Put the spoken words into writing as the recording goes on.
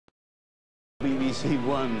BBC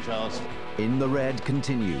One, Charles. In the Red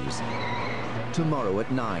continues tomorrow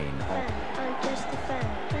at 9. I'm just a fan.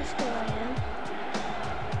 That's who I am.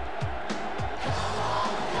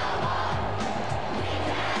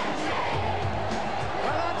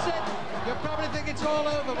 Well, that's it. You probably think it's all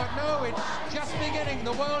over, but no, it's just beginning.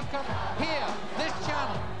 The World Cup here, this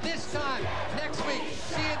channel, this time, next week.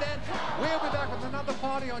 See you then. We'll be back with another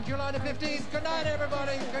party on July the 15th. Good night,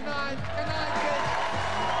 everybody. Good night. Good night, kids.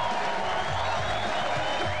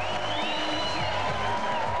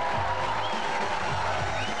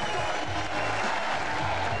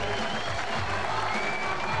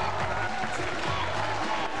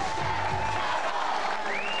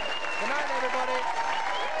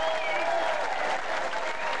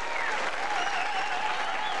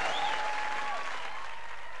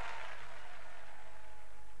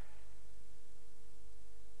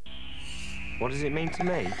 What does it mean to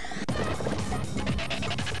me?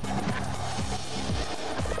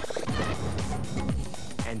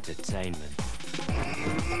 Entertainment.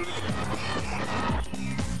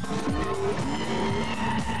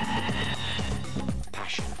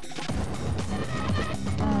 Passion.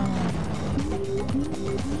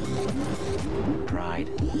 Pride.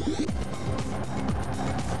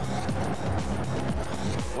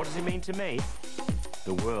 What does it mean to me?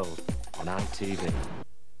 The world on ITV.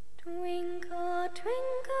 Twinkle,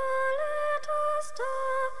 twinkle, little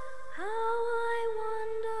star, how I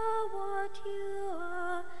wonder what you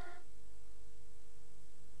are.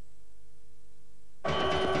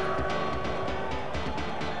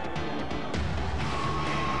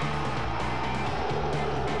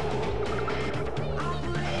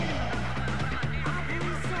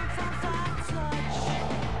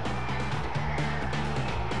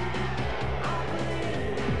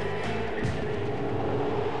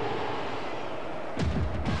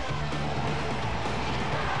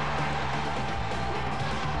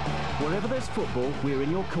 Wherever there's football, we're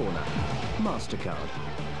in your corner. Mastercard.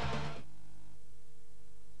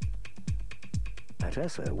 At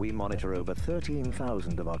Esso, we monitor over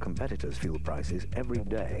 13,000 of our competitors' fuel prices every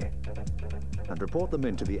day and report them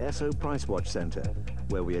into the Esso Price Watch Centre,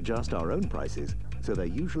 where we adjust our own prices so they're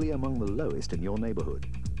usually among the lowest in your neighbourhood.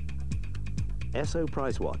 Esso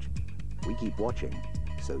Price Watch. We keep watching,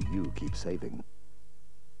 so you keep saving.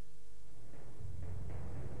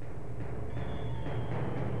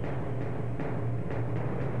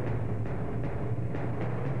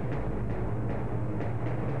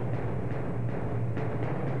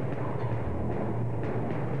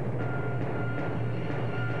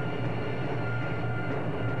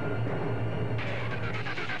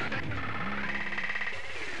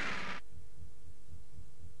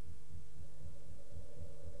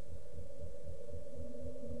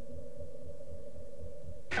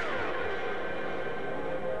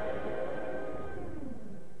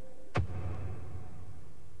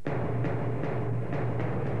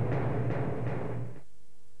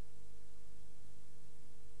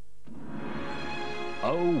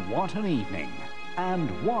 Oh, what an evening, and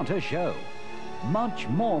what a show. Much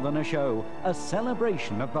more than a show, a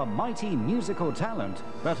celebration of the mighty musical talent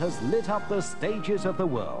that has lit up the stages of the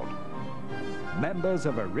world. Members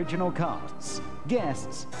of original casts,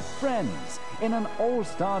 guests, friends, in an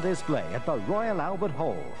all-star display at the Royal Albert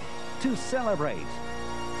Hall to celebrate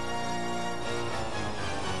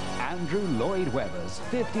Andrew Lloyd Webber's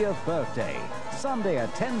 50th birthday, Sunday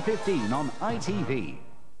at 10:15 on ITV.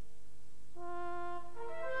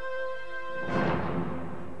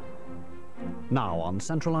 Now on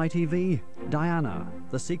Central ITV, Diana,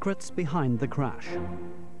 the secrets behind the crash.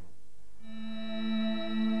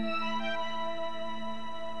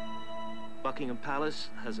 Buckingham Palace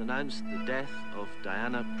has announced the death of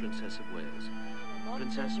Diana, Princess of Wales.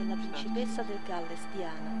 Princess della principessa del Galles,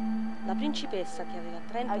 Diana. La principessa che aveva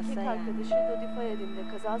 36 anni.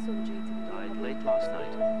 Died late last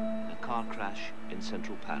night in a car crash in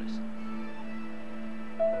central Paris.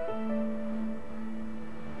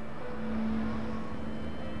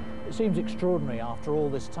 It seems extraordinary after all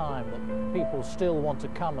this time that people still want to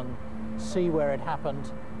come and see where it happened,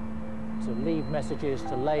 to leave messages,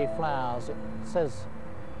 to lay flowers. It says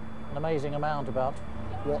an amazing amount about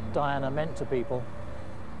what Diana meant to people.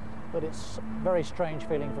 But it's a very strange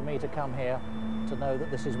feeling for me to come here to know that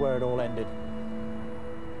this is where it all ended.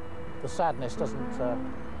 The sadness doesn't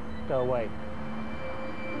go away.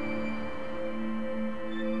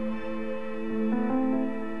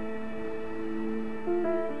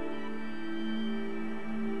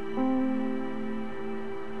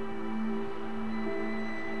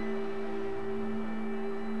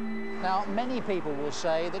 Now, many people will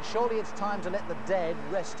say that surely it's time to let the dead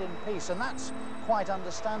rest in peace, and that's quite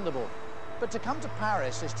understandable. But to come to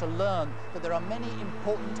Paris is to learn that there are many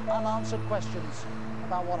important unanswered questions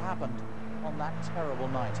about what happened on that terrible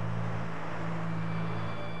night.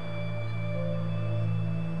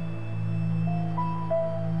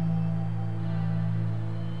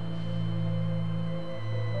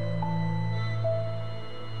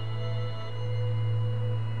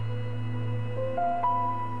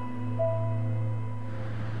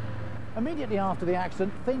 Immediately after the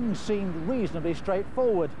accident, things seemed reasonably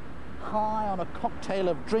straightforward. High on a cocktail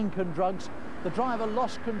of drink and drugs, the driver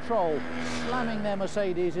lost control, slamming their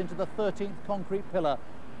Mercedes into the 13th concrete pillar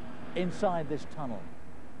inside this tunnel.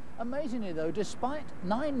 Amazingly, though, despite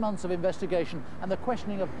 9 months of investigation and the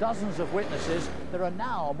questioning of dozens of witnesses, there are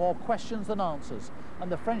now more questions than answers,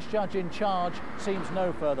 and the French judge in charge seems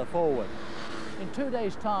no further forward. In 2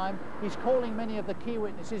 days' time, he's calling many of the key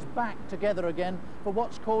witnesses back together again for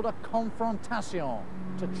what's called a confrontation,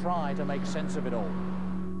 to try to make sense of it all.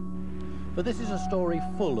 But this is a story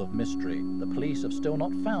full of mystery. The police have still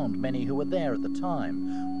not found many who were there at the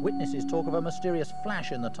time. Witnesses talk of a mysterious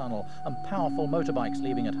flash in the tunnel and powerful motorbikes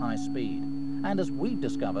leaving at high speed. And as we've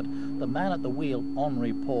discovered, the man at the wheel,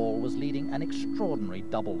 Henri Paul, was leading an extraordinary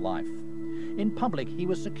double life. In public, he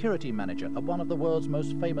was security manager at one of the world's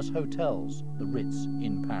most famous hotels, the Ritz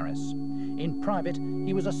in Paris. In private,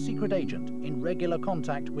 he was a secret agent in regular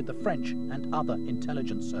contact with the French and other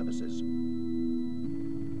intelligence services.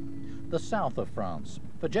 The south of France.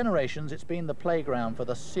 For generations, it's been the playground for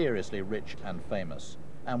the seriously rich and famous.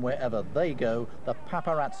 And wherever they go, the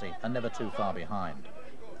paparazzi are never too far behind.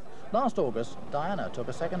 Last August, Diana took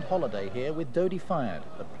a second holiday here with Dodi Fayed,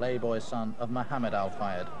 the playboy son of Mohammed Al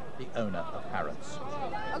Fayed, the owner of Harrods.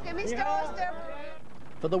 Okay, Mr.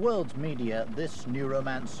 For the world's media, this new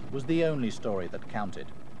romance was the only story that counted.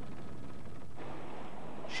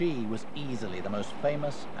 She was easily the most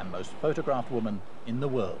famous and most photographed woman in the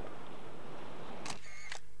world.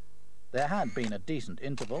 There had been a decent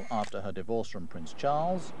interval after her divorce from Prince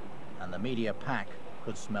Charles, and the media pack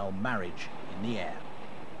could smell marriage in the air.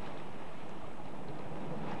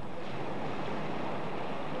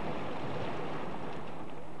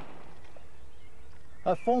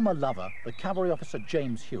 Her former lover, the cavalry officer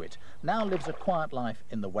James Hewitt, now lives a quiet life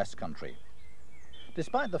in the West Country.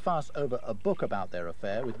 Despite the fuss over a book about their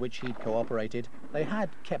affair with which he'd cooperated, they had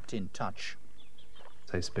kept in touch.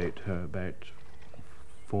 I spoke to her about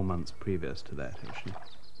 4 months previous to that, actually.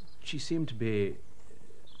 She seemed to be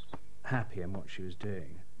happy in what she was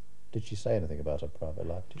doing. Did she say anything about her private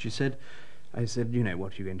life? She said, I said, you know,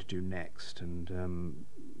 what are you going to do next? And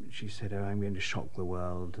she said, oh, I'm going to shock the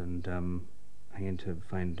world, and I'm going to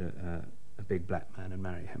find a big black man and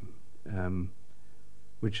marry him,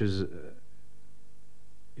 which is,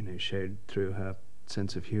 you know, showed through her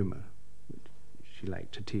sense of humour. She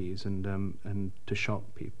liked to tease and to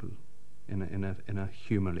shock people in a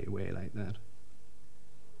humourly way like that.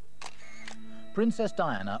 Princess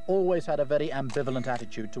Diana always had a very ambivalent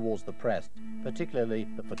attitude towards the press, particularly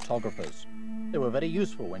the photographers. They were very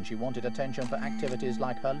useful when she wanted attention for activities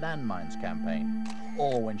like her landmines campaign,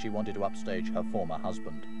 or when she wanted to upstage her former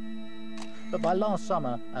husband. But by last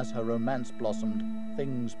summer, as her romance blossomed,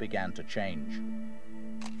 things began to change.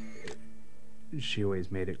 She always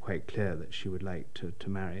made it quite clear that she would like to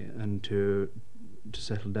marry and to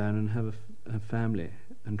settle down and have a family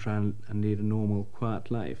and try and lead a normal,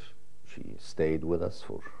 quiet life. She stayed with us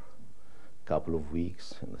for a couple of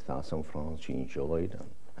weeks in the south of France. She enjoyed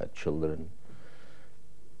and had children.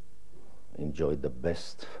 Enjoyed the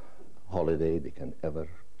best holiday they can ever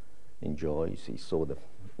enjoy. She saw the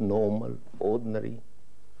normal, ordinary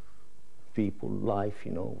people life,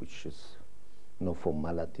 you know, which is no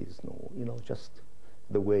formalities, no, you know, just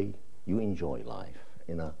the way you enjoy life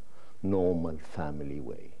in a normal family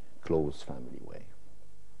way, close family way,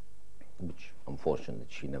 which unfortunately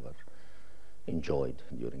she never enjoyed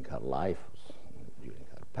during her life, during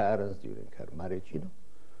her parents, during her marriage, you know.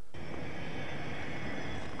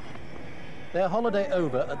 Their holiday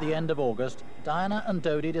over at the end of August, Diana and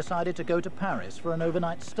Dodi decided to go to Paris for an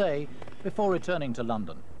overnight stay before returning to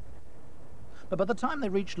London. But by the time they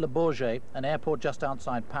reached Le Bourget, an airport just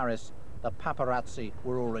outside Paris, the paparazzi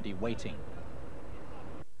were already waiting.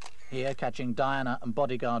 Here, catching Diana and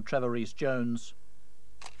bodyguard Trevor Rees-Jones,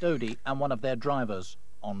 Dodi and one of their drivers,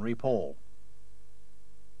 Henri Paul.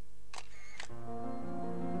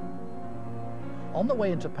 On the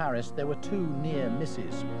way into Paris, there were 2 near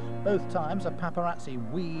misses. Both times, a paparazzi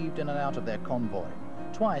weaved in and out of their convoy.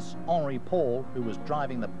 Twice, Henri Paul, who was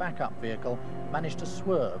driving the backup vehicle, managed to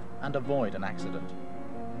swerve and avoid an accident.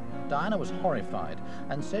 Diana was horrified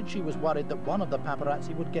and said she was worried that one of the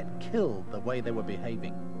paparazzi would get killed the way they were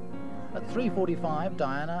behaving. At 3:45,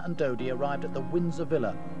 Diana and Dodi arrived at the Windsor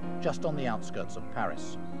Villa, just on the outskirts of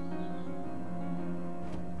Paris.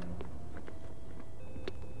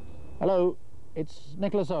 Hello, it's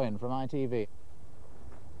Nicholas Owen from ITV.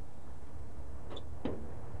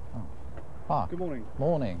 Oh. Ah. Good morning.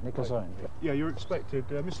 Morning, Nicholas Owen. Yeah, you're expected.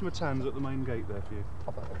 Mr. Matan's at the main gate there for you.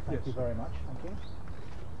 Thank you very much. Thank you.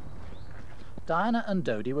 Diana and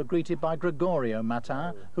Dodi were greeted by Gregorio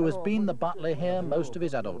Matin, who has been the butler here most of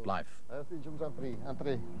his adult life. Merci.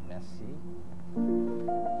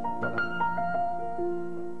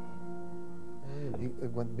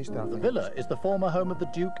 The villa is the former home of the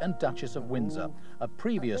Duke and Duchess of Windsor, a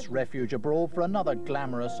previous refuge abroad for another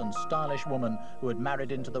glamorous and stylish woman who had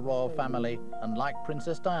married into the royal family and, like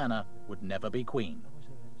Princess Diana, would never be queen.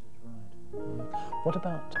 What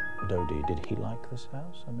about Dodi? Did he like this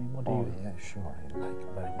house? I mean, what do you... Oh, yeah, sure. He liked it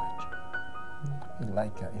very much. He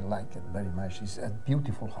liked it very much. It's a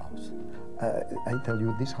beautiful house. I tell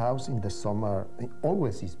you, this house in the summer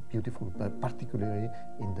always is beautiful, but particularly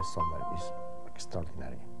in the summer is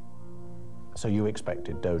extraordinary. So you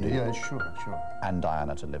expected Dodi yeah, sure. and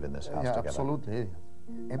Diana to live in this house together? Absolutely.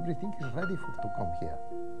 Everything is ready to come here.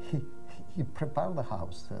 He prepared the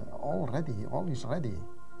house, all ready, all is ready.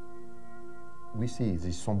 We see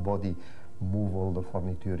is somebody move all the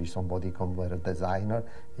furniture, is somebody come with a designer,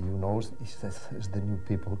 you know, as the new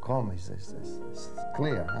people come, it's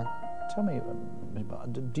clear, huh? Tell me,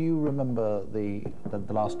 do you remember the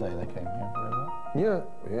last day they came here very well? Yeah,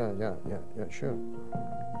 sure.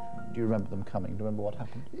 Do you remember them coming? Do you remember what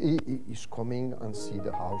happened? He's coming and see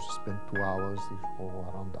the house, spend 2 hours, he go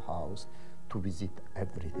around the house to visit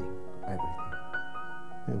everything.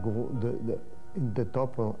 You go in the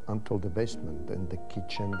top until the basement, and the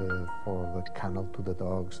kitchen, for the kennel to the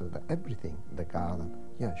dogs, everything, the garden.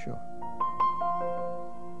 Yeah, sure.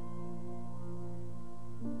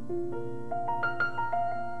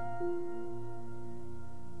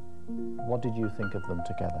 What did you think of them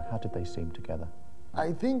together? How did they seem together?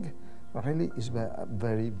 I think really it's a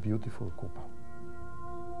very beautiful couple.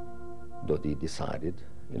 Dodi decided,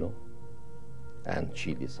 you know, and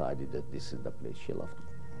she decided that this is the place she loved.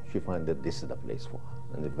 She found that this is the place for her,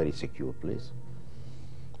 and a very secure place.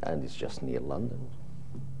 And it's just near London.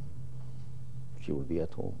 She will be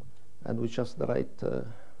at home. And it was just the right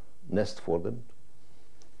nest for them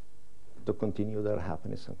to continue their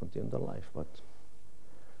happiness and continue their life. But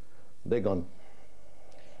they're gone.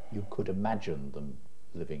 You could imagine them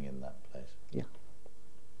living in that place? Yeah.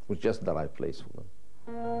 It was just the right place for them.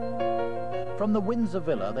 From the Windsor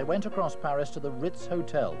Villa, they went across Paris to the Ritz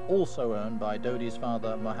Hotel, also owned by Dodi's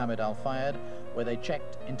father, Mohammed Al Fayed, where they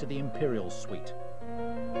checked into the Imperial Suite.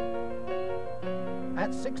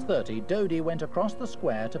 At 6:30, Dodi went across the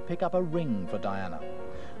square to pick up a ring for Diana.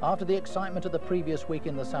 After the excitement of the previous week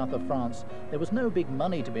in the south of France, there was no big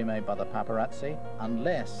money to be made by the paparazzi,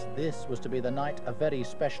 unless this was to be the night a very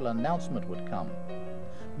special announcement would come.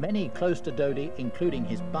 Many close to Dodi, including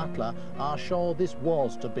his butler, are sure this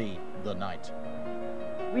was to be the night.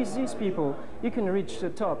 With these people, you can reach the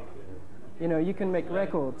top. You know, you can make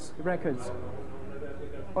records,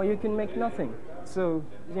 or you can make nothing. So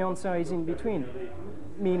the answer is in between,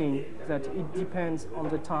 meaning that it depends on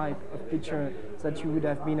the type of picture that you would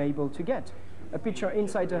have been able to get. A picture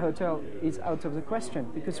inside a hotel is out of the question,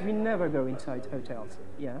 because we never go inside hotels,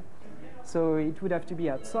 yeah? So it would have to be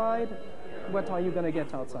outside. What are you going to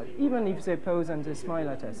get outside? Even if they pose and they smile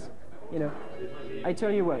at us, you know. I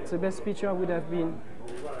tell you what, the best picture would have been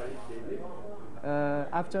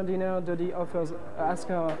after dinner, Dodi asks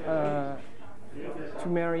her to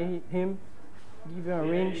marry him, give her a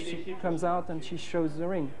ring, she comes out and she shows the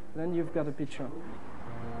ring. Then you've got a picture.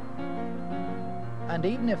 And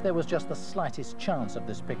even if there was just the slightest chance of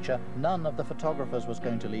this picture, none of the photographers was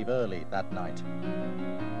going to leave early that night.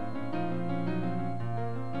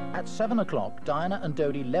 At 7 o'clock, Diana and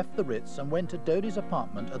Dodi left the Ritz and went to Dodi's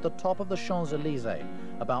apartment at the top of the Champs-Élysées,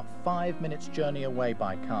 about 5 minutes' journey away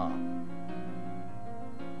by car.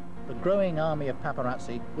 The growing army of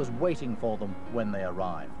paparazzi was waiting for them when they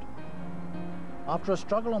arrived. After a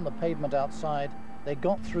struggle on the pavement outside, they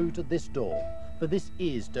got through to this door, for this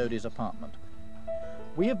is Dodi's apartment.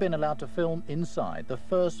 We have been allowed to film inside, the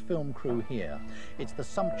first film crew here. It's the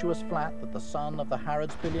sumptuous flat that the son of the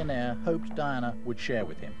Harrods billionaire hoped Diana would share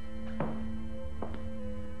with him.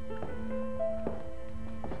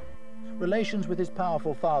 Relations with his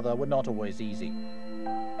powerful father were not always easy.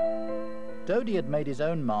 Dodi had made his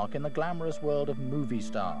own mark in the glamorous world of movie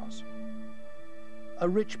stars. A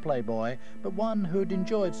rich playboy, but one who had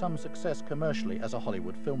enjoyed some success commercially as a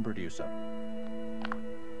Hollywood film producer.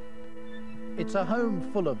 It's a home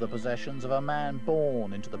full of the possessions of a man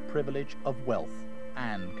born into the privilege of wealth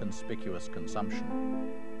and conspicuous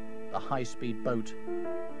consumption. The high-speed boat,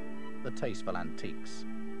 the tasteful antiques.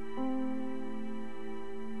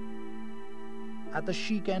 At the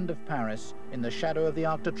chic end of Paris, in the shadow of the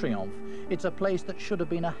Arc de Triomphe, it's a place that should have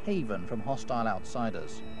been a haven from hostile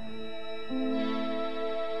outsiders.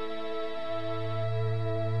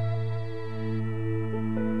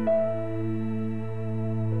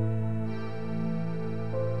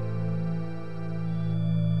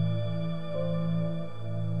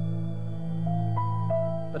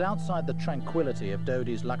 But outside the tranquility of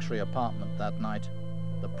Dodi's luxury apartment that night,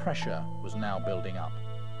 the pressure was now building up.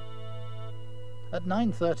 At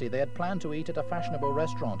 9:30 they had planned to eat at a fashionable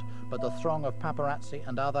restaurant, but the throng of paparazzi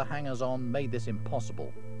and other hangers-on made this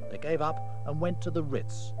impossible. They gave up and went to the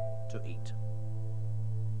Ritz to eat.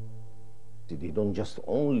 They don't just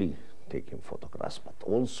only take in photographs, but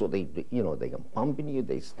also they accompany you,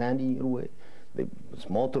 they stand in your way, the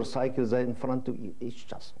motorcycles are in front of you. It's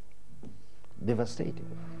just devastating.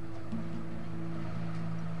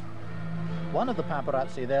 One of the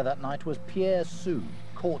paparazzi there that night was Pierre Sue,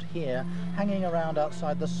 caught here hanging around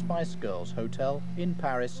outside the Spice Girls hotel in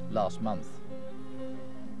Paris last month.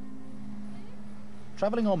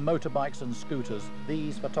 Travelling on motorbikes and scooters,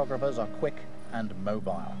 these photographers are quick and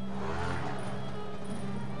mobile.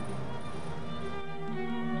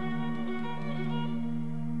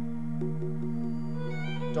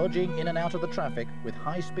 Dodging in and out of the traffic with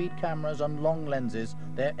high-speed cameras and long lenses,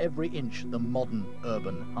 they're every inch the modern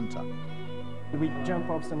urban hunter. We jump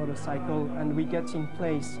off the motorcycle and we get in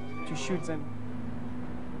place to shoot them.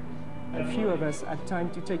 A few of us had time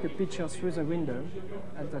to take a picture through the window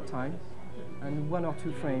at that time, and 1 or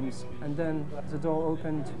 2 frames, and then the door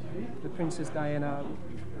opened, the Princess Diana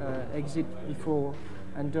exit before,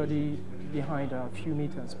 and Dodi behind her, a few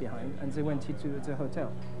meters behind, and they went into the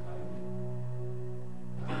hotel.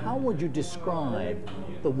 How would you describe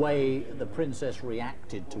the way the princess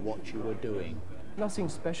reacted to what you were doing? Nothing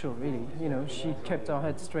special, really. You know, she kept her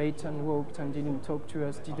head straight and walked and didn't talk to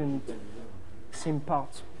us, didn't seem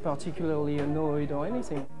particularly annoyed or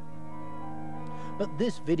anything. But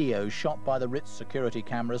this video shot by the Ritz security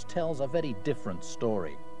cameras tells a very different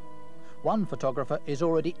story. One photographer is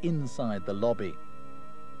already inside the lobby.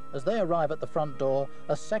 As they arrive at the front door,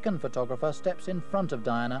 a second photographer steps in front of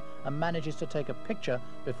Diana and manages to take a picture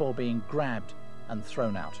before being grabbed and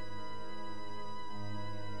thrown out.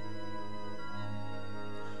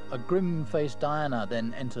 A grim-faced Diana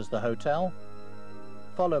then enters the hotel,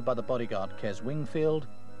 followed by the bodyguard Kes Wingfield,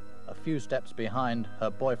 a few steps behind her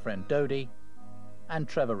boyfriend Dodi, and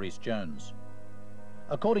Trevor Rhys-Jones.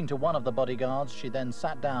 According to one of the bodyguards, she then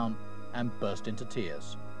sat down and burst into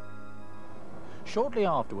tears. Shortly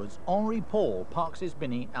afterwards, Henri Paul parks his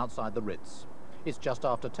Mini outside the Ritz. It's just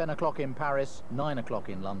after 10 o'clock in Paris, 9 o'clock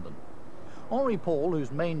in London. Henri Paul,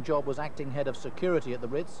 whose main job was acting head of security at the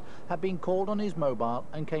Ritz, had been called on his mobile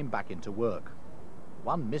and came back into work.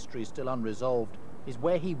 One mystery still unresolved is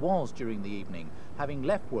where he was during the evening, having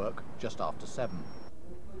left work just after 7.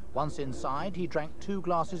 Once inside, he drank 2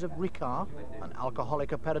 glasses of Ricard, an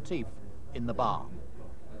alcoholic aperitif, in the bar.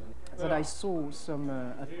 That I saw some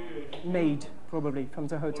maid, probably, from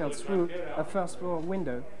the hotel through a first-floor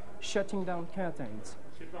window, shutting down curtains.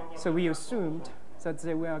 So we assumed that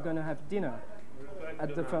they were going to have dinner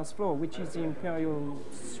at the first floor, which is the Imperial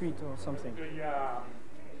Suite or something.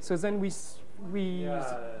 So then we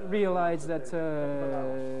realized that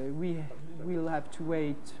we will have to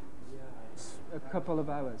wait a couple of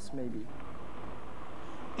hours, maybe.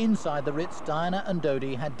 Inside the Ritz, Diana and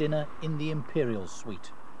Dodi had dinner in the Imperial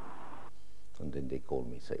Suite. And then they call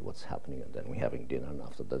me, say, what's happening? And then we're having dinner, and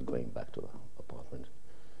after that going back to the apartment.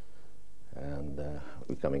 And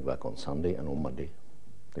we're coming back on Sunday, and on Monday,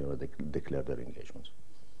 they declare their engagements.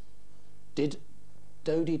 Did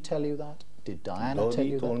Dodi tell you that? Did Diana tell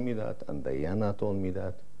you that? Dodi told me that, and Diana told me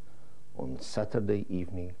that on Saturday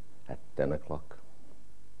evening at 10 o'clock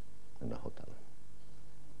in the hotel.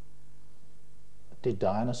 Did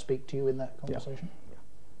Diana speak to you in that conversation? Yeah.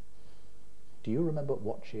 Do you remember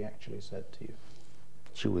what she actually said to you?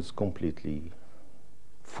 She was completely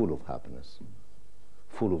full of happiness,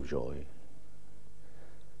 full of joy.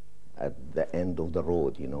 At the end of the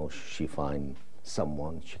road, you know, she finds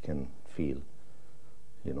someone she can feel,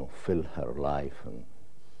 you know, fill her life and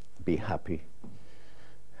be happy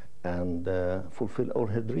and fulfill all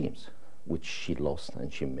her dreams, which she lost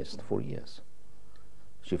and she missed for years.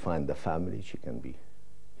 She finds the family she can be,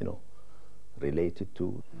 you know, related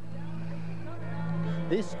to.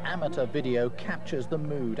 This amateur video captures the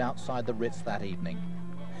mood outside the Ritz that evening.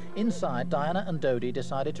 Inside, Diana and Dodi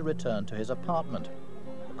decided to return to his apartment.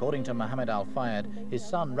 According to Mohammed Al-Fayed, his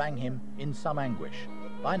son rang him in some anguish.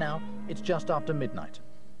 By now, it's just after midnight.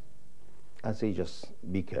 I say just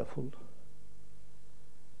be careful.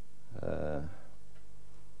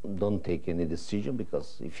 Don't take any decision,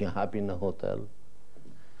 because if you're happy in a hotel,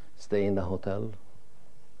 stay in the hotel.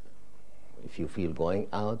 If you feel going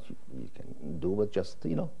out, you can do, but just,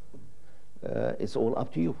 you know, it's all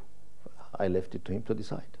up to you. I left it to him to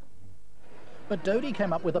decide. But Dodi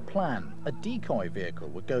came up with a plan. A decoy vehicle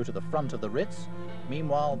would go to the front of the Ritz.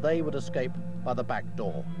 Meanwhile, they would escape by the back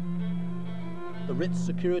door. The Ritz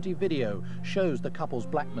security video shows the couple's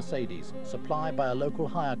black Mercedes, supplied by a local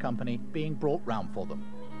hire company, being brought round for them.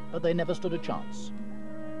 But they never stood a chance.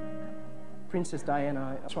 Princess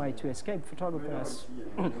Diana tried to escape photographers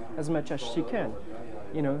as much as she can,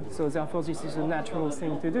 you know, so therefore this is a natural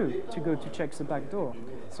thing to do, to go to check the back door.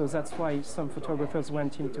 So that's why some photographers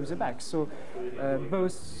went into the back. So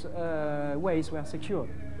both ways were secured,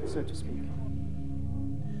 so to speak.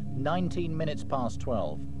 19 minutes past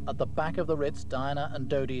 12. At the back of the Ritz, Diana and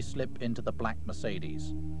Dodi slip into the black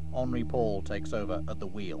Mercedes. Henri Paul takes over at the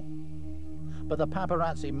wheel. But the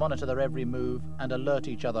paparazzi monitor their every move and alert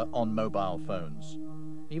each other on mobile phones.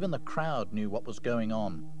 Even the crowd knew what was going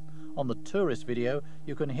on. On the tourist video,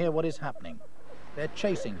 you can hear what is happening. They're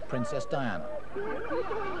chasing Princess Diana. Chasing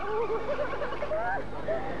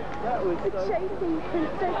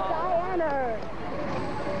Princess Diana!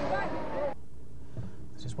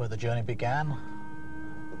 This is where the journey began.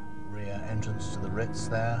 Rear entrance to the Ritz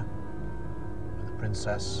there, where the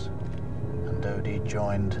Princess and Dodi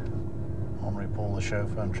joined Henri Paul, the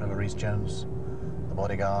chauffeur, and Trevor Rhys-Jones, the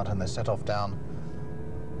bodyguard, and they set off down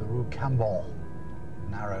the Rue Cambon,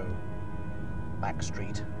 narrow back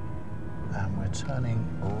street, and we're turning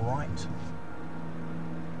right.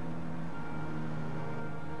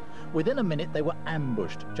 Within a minute, they were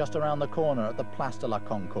ambushed just around the corner at the Place de la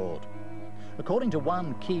Concorde. According to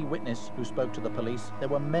one key witness who spoke to the police, there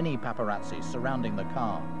were many paparazzi surrounding the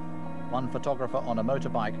car. One photographer on a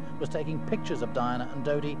motorbike was taking pictures of Diana and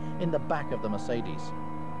Dodi in the back of the Mercedes.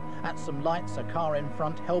 At some lights, a car in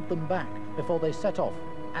front held them back before they set off,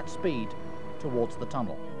 at speed, towards the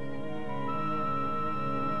tunnel.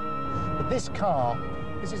 But this car,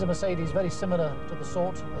 this is a Mercedes very similar to the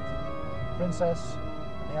sort that the Princess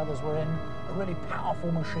and the others were in, a really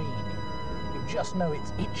powerful machine. You just know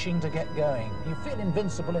it's itching to get going. You feel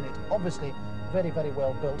invincible in it, obviously very, very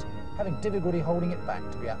well built, having difficulty holding it back,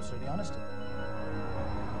 to be absolutely honest.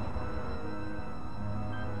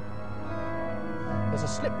 There's a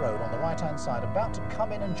slip road on the right-hand side about to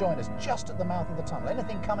come in and join us just at the mouth of the tunnel.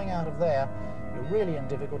 Anything coming out of there, you're really in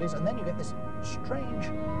difficulties, and then you get this strange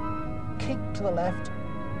kink to the left,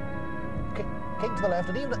 kink to the left,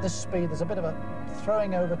 and even at this speed, there's a bit of a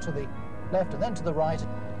throwing over to the left and then to the right.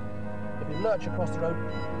 If you lurch across the road,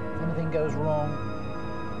 if anything goes wrong,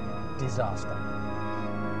 disaster.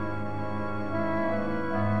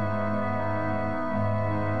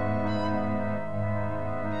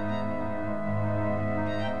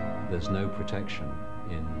 There's no protection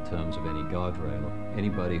in terms of any guardrail.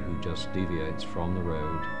 Anybody who just deviates from the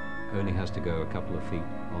road only has to go a couple of feet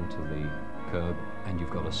onto the curb and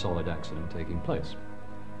you've got a solid accident taking place.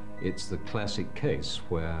 It's the classic case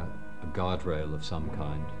where a guardrail of some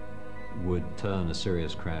kind would turn a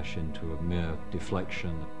serious crash into a mere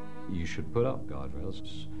deflection. You should put up guardrails.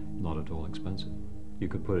 It's not at all expensive. You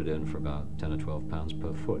could put it in for about 10 or 12 pounds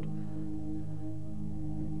per foot.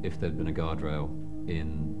 If there'd been a guardrail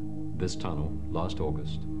in this tunnel last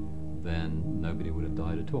August, then nobody would have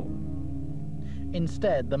died at all.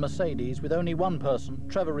 Instead, the Mercedes, with only one person,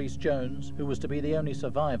 Trevor Rhys-Jones, who was to be the only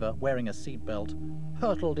survivor wearing a seatbelt,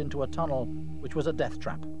 hurtled into a tunnel which was a death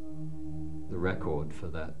trap. The record for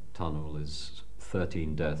that tunnel is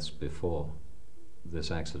 13 deaths before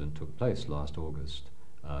this accident took place last August,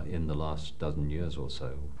 in the last dozen years or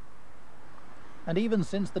so. And even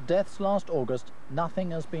since the deaths last August,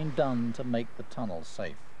 nothing has been done to make the tunnel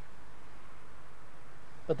safe.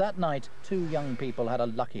 But that night, two young people had a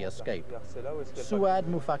lucky escape. Suad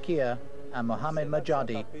Mufakir and Mohammed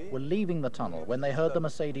Majadi were leaving the tunnel when they heard the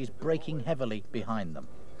Mercedes braking heavily behind them.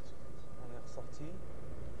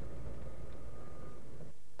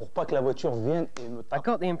 I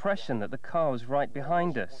got the impression that the car was right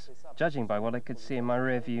behind us, judging by what I could see in my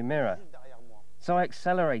rearview mirror. So I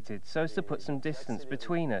accelerated so as to put some distance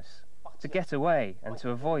between us, to get away and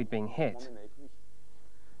to avoid being hit.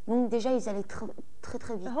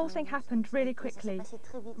 The whole thing happened really quickly,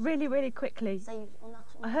 really quickly.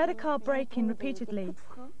 I heard a car braking repeatedly.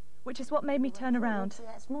 which is what made me turn around.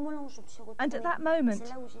 And at that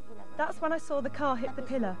moment, that's when I saw the car hit the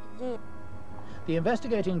pillar. The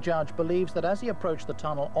investigating judge believes that as he approached the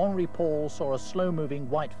tunnel, Henri Paul saw a slow-moving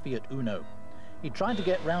white Fiat Uno. He tried to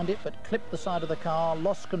get round it, but clipped the side of the car,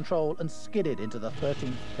 lost control and skidded into the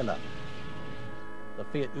 13th pillar. The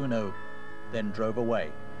Fiat Uno then drove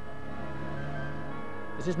away.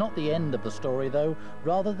 This is not the end of the story, though,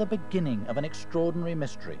 rather the beginning of an extraordinary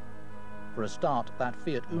mystery. For a start, that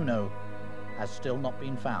Fiat Uno has still not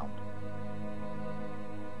been found.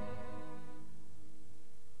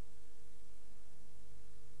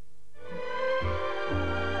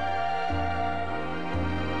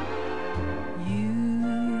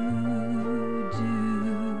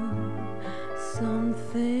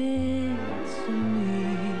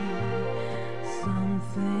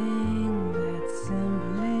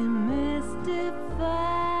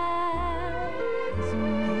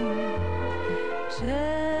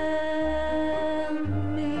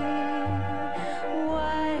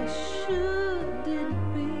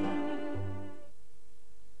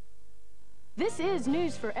 This is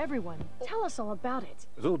news for everyone. Tell us all about it.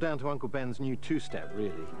 It was all down to Uncle Ben's new two-step,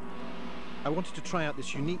 really. I wanted to try out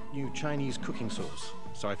this unique new Chinese cooking sauce,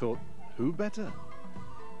 so I thought, who better?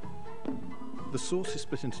 The sauce is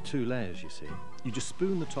split into 2 layers, you see. You just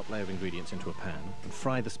spoon the top layer of ingredients into a pan and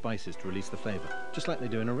fry the spices to release the flavour, just like they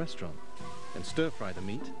do in a restaurant. Then stir-fry the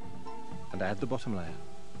meat and add the bottom layer.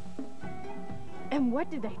 And what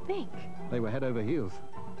did they think? They were head over heels.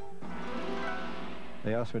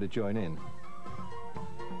 They asked me to join in.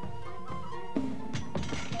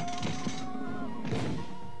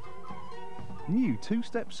 New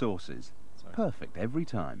two-step sauces. Perfect every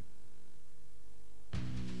time.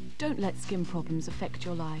 Don't let skin problems affect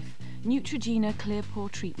your life. Neutrogena Clear Pore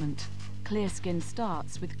Treatment. Clear skin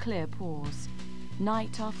starts with clear pores.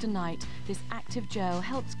 Night after night, this active gel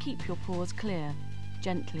helps keep your pores clear,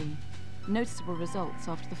 gently. Noticeable results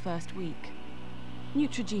after the first week.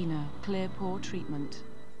 Neutrogena Clear Pore Treatment.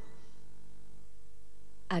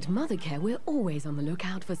 At Mothercare, we're always on the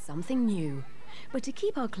lookout for something new. But to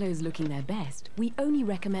keep our clothes looking their best, we only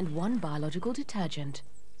recommend one biological detergent,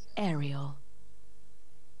 Ariel.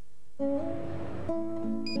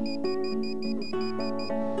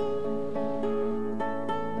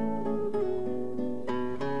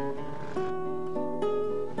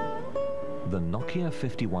 The Nokia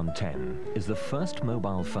 5110 is the first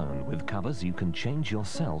mobile phone with covers you can change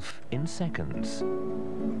yourself in seconds.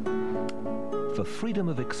 For freedom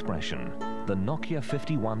of expression, the Nokia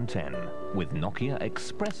 5110 with Nokia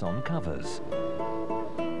Express on covers.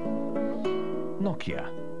 Nokia,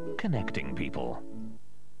 connecting people.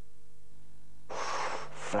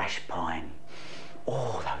 Flash pine.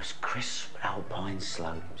 Oh, those crisp alpine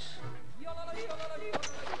slopes.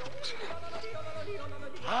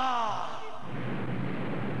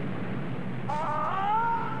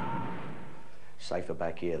 Safer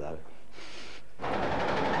back here, though.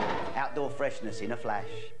 Outdoor freshness in a flash.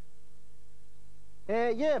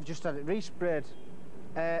 Yeah, I've just had it resprayed.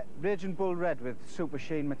 Raging Bull Red with super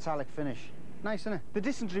sheen metallic finish. Nice, isn't it? The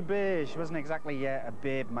dysentery beige wasn't exactly a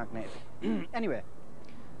babe magnet. Anyway,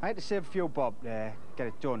 I had to save a few bob to get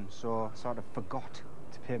it done, so I sort of forgot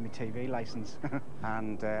to pay my TV licence.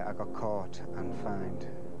 And I got caught and fined.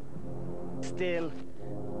 Still,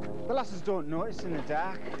 the lasses don't notice in the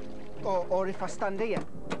dark. Or if I stand here,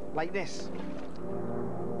 like this.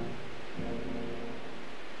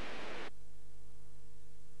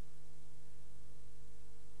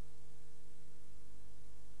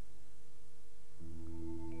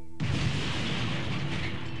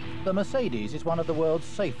 The Mercedes is one of the world's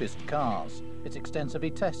safest cars. It's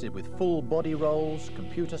extensively tested with full body rolls,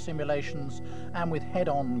 computer simulations, and with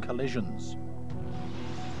head-on collisions.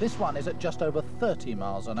 This one is at just over 30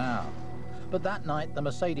 miles an hour. But that night, the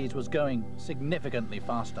Mercedes was going significantly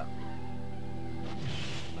faster.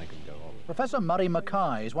 Professor Murray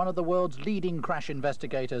Mackay is one of the world's leading crash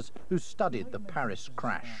investigators who studied the Paris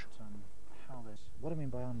crash. What do you mean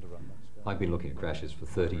by underrun? I've been looking at crashes for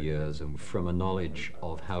 30 years, and from a knowledge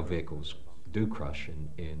of how vehicles do crash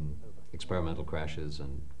in experimental crashes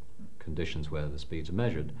and conditions where the speeds are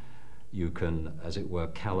measured, you can, as it were,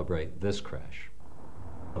 calibrate this crash.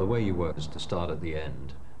 The way you work is to start at the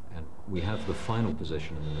end, and we have the final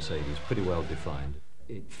position in the Mercedes pretty well defined.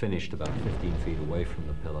 It finished about 15 feet away from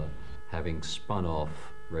the pillar, having spun off,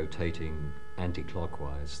 rotating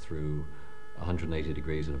anti-clockwise through 180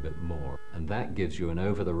 degrees and a bit more. And that gives you an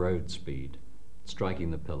over-the-road speed,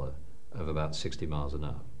 striking the pillar, of about 60 miles an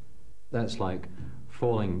hour. That's like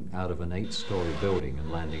falling out of an 8-story building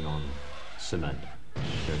and landing on cement.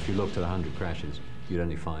 So if you looked at 100 crashes, you'd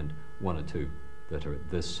only find 1 or 2 that are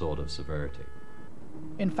at this sort of severity.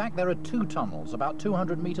 In fact, there are two tunnels about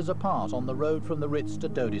 200 metres apart on the road from the Ritz to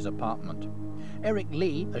Dodie's apartment. Eric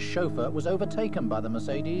Lee, a chauffeur, was overtaken by the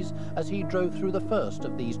Mercedes as he drove through the first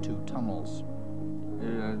of these two tunnels.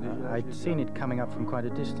 I'd seen it coming up from quite a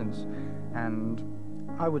distance, and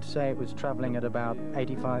I would say it was travelling at about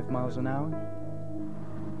 85 miles an hour.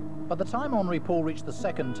 By the time Henri Paul reached the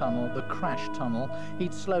second tunnel, the crash tunnel,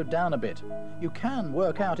 he'd slowed down a bit. You can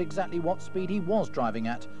work out exactly what speed he was driving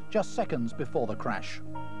at, just seconds before the crash.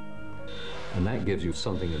 And that gives you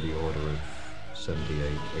something of the order of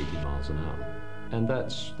 78, 80 miles an hour. And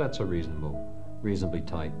that's a reasonably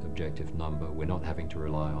tight objective number. We're not having to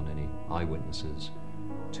rely on any eyewitnesses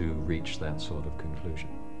to reach that sort of conclusion.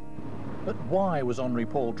 But why was Henri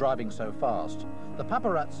Paul driving so fast? The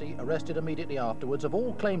paparazzi, arrested immediately afterwards, have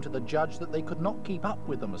all claimed to the judge that they could not keep up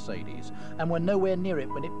with the Mercedes and were nowhere near it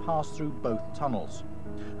when it passed through both tunnels.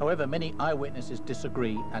 However, many eyewitnesses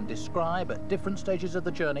disagree and describe at different stages of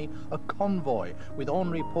the journey a convoy with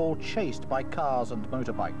Henri Paul chased by cars and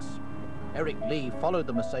motorbikes. Eric Lee followed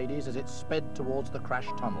the Mercedes as it sped towards the crash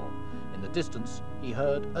tunnel. In the distance, he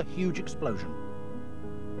heard a huge explosion.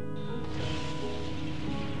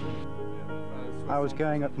 I was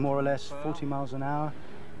going at more or less 40 miles an hour,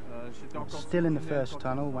 still in the first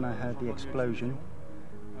tunnel when I heard the explosion,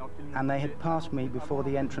 and they had passed me before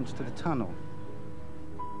the entrance to the tunnel.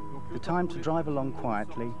 The time to drive along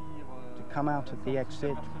quietly, to come out at the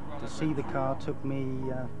exit, to see the car took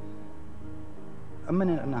me a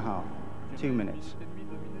minute and a half, 2 minutes.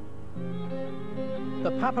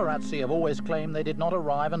 The paparazzi have always claimed they did not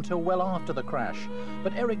arrive until well after the crash,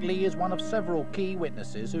 but Eric Lee is one of several key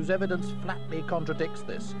witnesses whose evidence flatly contradicts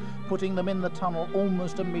this, putting them in the tunnel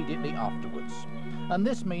almost immediately afterwards. And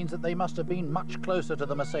this means that they must have been much closer to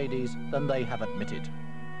the Mercedes than they have admitted.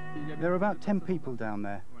 There are about 10 people down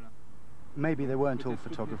there. Maybe they weren't all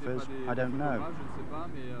photographers, I don't know.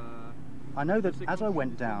 I know that as I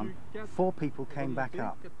went down, 4 people came back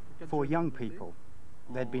up, 4 young people.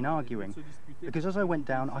 They'd been arguing, because as I went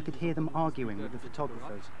down, I could hear them arguing with the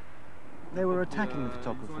photographers. They were attacking the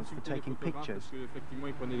photographers for taking pictures.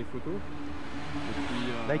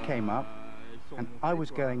 They came up, and I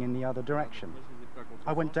was going in the other direction.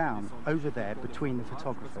 I went down, over there, between the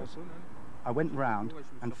photographers. I went round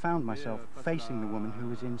and found myself facing the woman who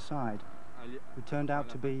was inside, who turned out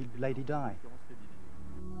to be Lady Di.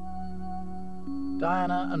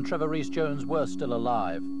 Diana and Trevor Rhys-Jones were still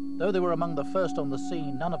alive. Though they were among the first on the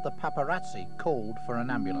scene, none of the paparazzi called for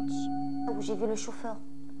an ambulance.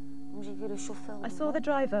 I saw the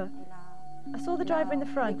driver. I saw the driver in the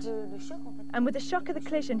front. And with the shock of the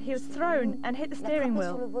collision, he was thrown and hit the steering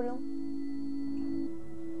wheel.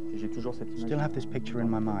 Still have this picture in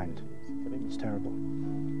my mind. It's terrible.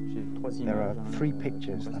 There are 3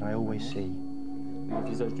 pictures that I always see.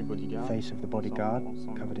 The face of the bodyguard,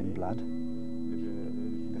 covered in blood.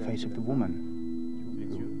 The face of the woman,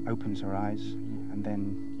 who opens her eyes and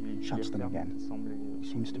then shuts them again. She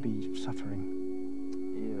seems to be suffering.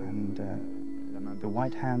 And the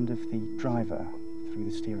white hand of the driver through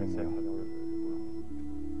the steering wheel.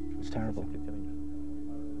 It was terrible.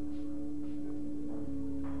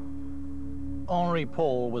 Henri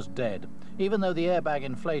Paul was dead. Even though the airbag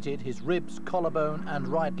inflated, his ribs, collarbone and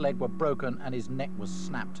right leg were broken and his neck was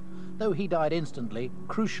snapped. Though he died instantly,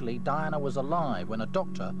 crucially, Diana was alive when a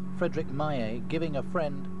doctor, Frederick Maillet, giving a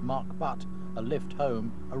friend, Mark Butt, a lift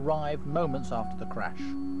home, arrived moments after the crash.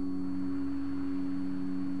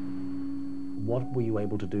 What were you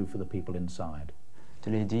able to do for the people inside?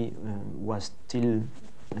 The lady was still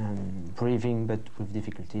breathing, but with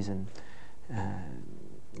difficulties, and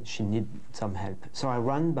she needed some help. So I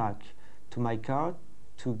ran back to my car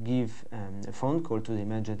to give a phone call to the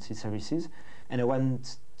emergency services, and I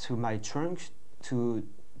went to my trunk to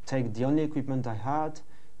take the only equipment I had,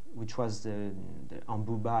 which was the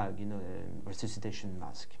embu bag, you know, the resuscitation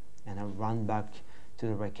mask. And I ran back to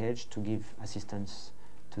the wreckage to give assistance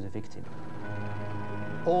to the victim.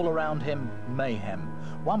 All around him, mayhem.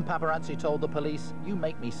 One paparazzi told the police, "You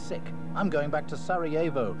make me sick. I'm going back to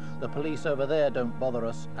Sarajevo. The police over there don't bother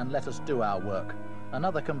us and let us do our work."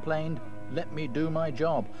 Another complained, "Let me do my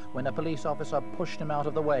job," when a police officer pushed him out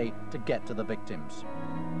of the way to get to the victims.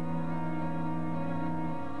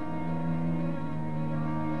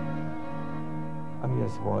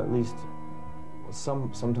 Yes, well, at least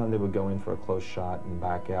sometimes they would go in for a close shot and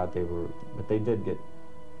back out. But they did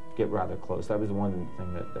get rather close. That was the one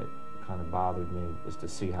thing that kind of bothered me, was to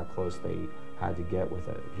see how close they had to get with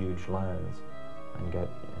a huge lens and get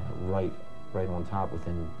right on top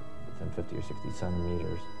within 50 or 60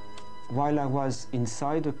 centimeters. While I was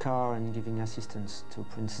inside the car and giving assistance to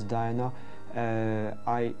Princess Diana,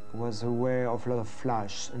 I was aware of a lot of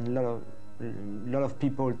flash and a lot of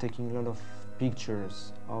people taking a lot of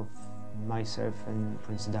pictures of myself and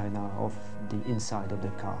Princess Diana of the inside of the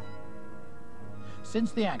car.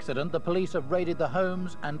 Since the accident, the police have raided the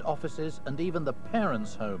homes and offices and even the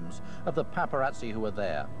parents' homes of the paparazzi who were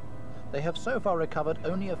there. They have so far recovered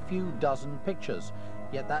only a few dozen pictures,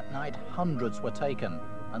 yet that night hundreds were taken,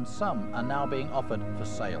 and some are now being offered for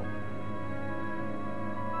sale.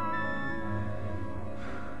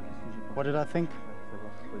 What did I think?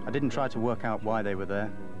 I didn't try to work out why they were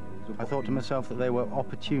there. I thought to myself that they were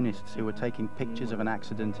opportunists who were taking pictures of an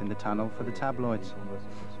accident in the tunnel for the tabloids.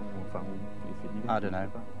 I don't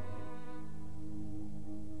know.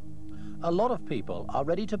 A lot of people are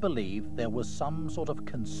ready to believe there was some sort of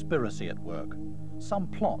conspiracy at work, some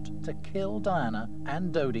plot to kill Diana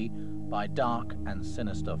and Dodi by dark and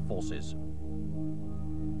sinister forces.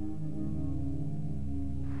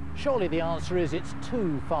 Surely the answer is it's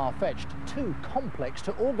too far-fetched, too complex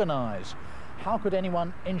to organise. How could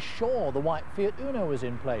anyone ensure the white Fiat Uno was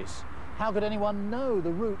in place? How could anyone know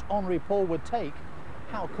the route Henri Paul would take?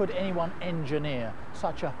 How could anyone engineer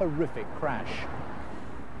such a horrific crash?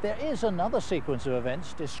 There is another sequence of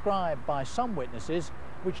events described by some witnesses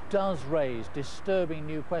which does raise disturbing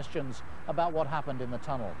new questions about what happened in the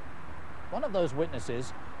tunnel. One of those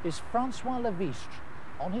witnesses is Francois Levistre,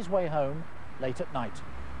 on his way home late at night.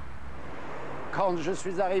 Quand je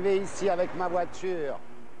suis arrivé ici avec ma voiture.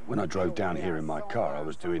 When I drove down here in my car, I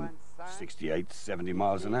was doing 68, 70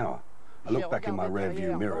 miles an hour. I looked back in my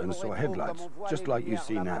rear-view mirror and saw headlights, just like you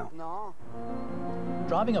see now.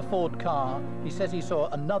 Driving a Ford car, he says he saw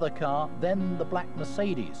another car, then the black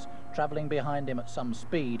Mercedes, travelling behind him at some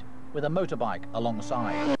speed with a motorbike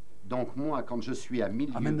alongside.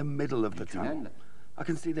 I'm in the middle of the tunnel. I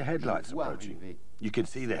can see the headlights approaching. You can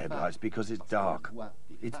see the headlights because it's dark.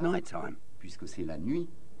 It's night time. You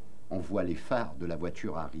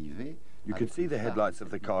could see the headlights of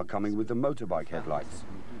the car coming with the motorbike headlights,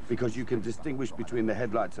 because you can distinguish between the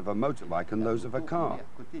headlights of a motorbike and those of a car.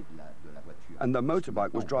 And the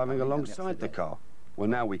motorbike was driving alongside the car. Well,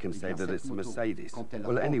 now we can say that it's a Mercedes.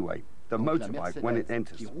 Well, anyway, the motorbike, when it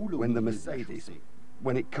enters, when the Mercedes,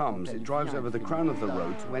 when it comes, it drives over the crown of the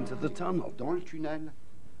road to enter the tunnel.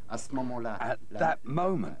 At that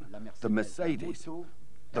moment, the Mercedes,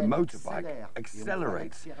 the motorbike,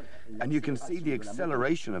 accelerates, and you can see the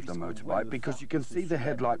acceleration of the motorbike because you can see the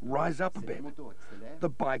headlight rise up a bit. The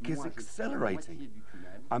bike is accelerating.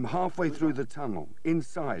 I'm halfway through the tunnel,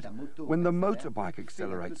 inside, when the motorbike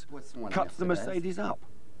accelerates, cuts the Mercedes up.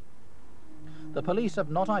 The police have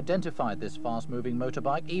not identified this fast-moving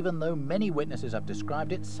motorbike, even though many witnesses have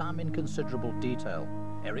described it, some in considerable detail.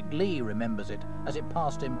 Eric Lee remembers it as it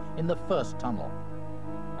passed him in the first tunnel.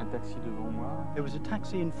 There was a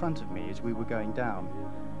taxi in front of me as we were going down.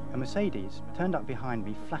 A Mercedes turned up behind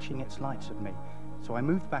me, flashing its lights at me, so I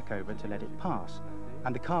moved back over to let it pass,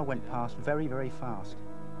 and the car went past very, very fast.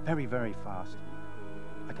 Very, very fast.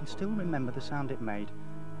 I can still remember the sound it made,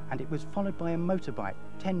 and it was followed by a motorbike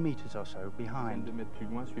 10 meters or so behind.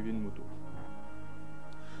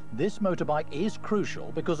 This motorbike is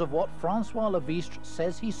crucial because of what Francois Levistre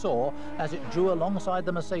says he saw as it drew alongside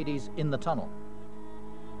the Mercedes in the tunnel.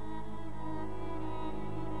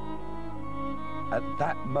 At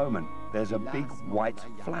that moment, there's a big white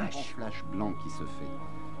flash.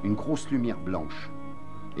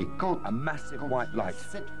 A massive white light.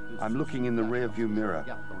 I'm looking in the rear-view mirror,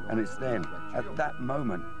 and it's then, at that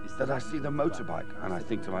moment, that I see the motorbike, and I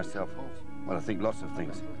think to myself, well, I think lots of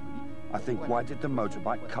things. I think, why did the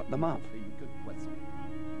motorbike cut them up?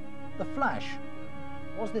 The flash,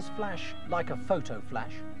 was this flash like a photo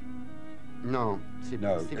flash? No,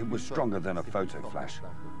 it was stronger than a photo flash,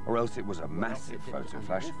 or else it was a massive photo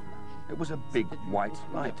flash. It was a big white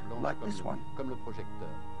light, like this one.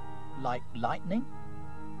 Like lightning?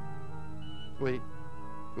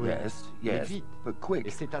 Yes, but quick.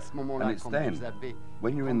 And it's then,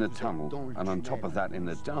 when you're in the tunnel, and on top of that in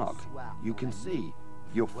the dark, you can see.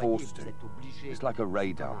 You're forced to. It's like a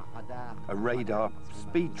radar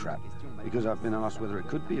speed trap, because I've been asked whether it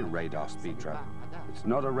could be a radar speed trap. It's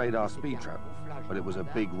not a radar speed trap, but it was a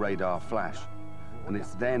big radar flash. And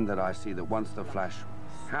it's then that I see that once the flash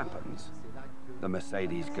happens, the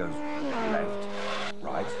Mercedes goes left,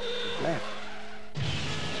 right, left.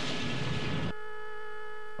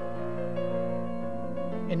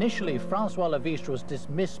 Initially, Francois Levistre was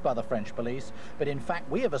dismissed by the French police, but in fact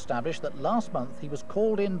we have established that last month he was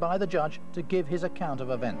called in by the judge to give his account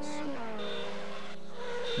of events.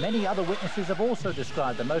 Many other witnesses have also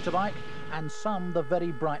described the motorbike, and some the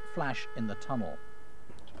very bright flash in the tunnel.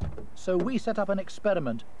 So we set up an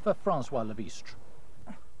experiment for Francois Levistre.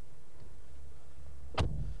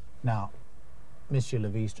 Now, Monsieur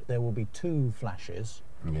Levistre, there will be 2 flashes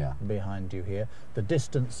behind you here. The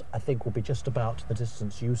distance, I think, will be just about the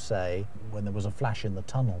distance you say when there was a flash in the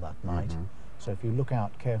tunnel that night. So if you look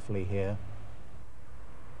out carefully here,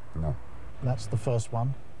 that's the first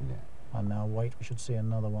one. And now wait, we should see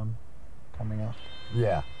another one coming up.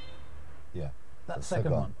 That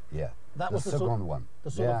second one. That was the second one.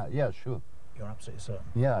 Sure. You're absolutely certain.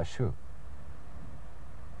 Yeah, sure.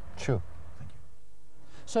 Sure.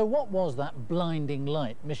 So what was that blinding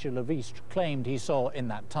light Monsieur Levistre claimed he saw in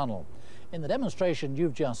that tunnel? In the demonstration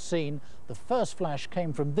you've just seen, the first flash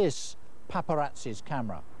came from this paparazzi's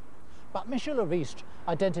camera. But Monsieur Levistre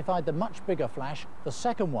identified the much bigger flash, the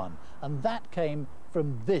second one, and that came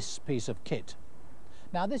from this piece of kit.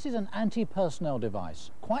 Now, this is an anti-personnel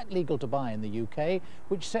device, quite legal to buy in the UK,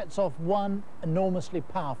 which sets off one enormously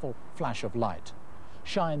powerful flash of light.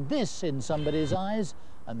 Shine this in somebody's eyes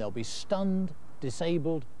and they'll be stunned,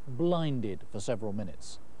 disabled, blinded for several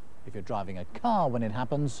minutes. If you're driving a car when it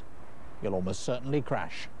happens, you'll almost certainly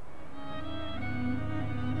crash.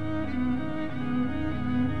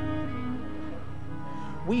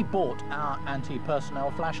 We bought our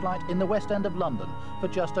anti-personnel flashlight in the West End of London for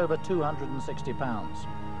just over £260.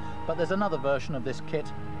 But there's another version of this kit.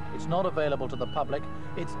 It's not available to the public,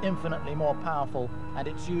 it's infinitely more powerful, and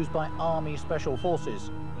it's used by Army Special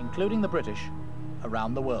Forces, including the British,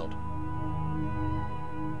 around the world.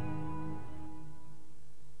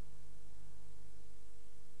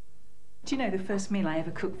 Do you know the first meal I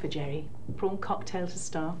ever cooked for Jerry? Prawn cocktail to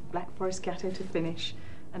start, black forest gatto to finish,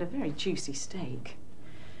 and a very juicy steak.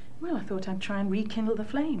 Well, I thought I'd try and rekindle the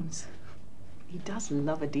flames. He does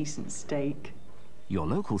love a decent steak. Your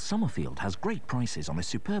local Summerfield has great prices on a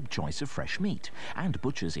superb choice of fresh meat, and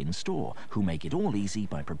butchers in store who make it all easy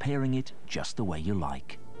by preparing it just the way you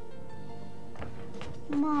like.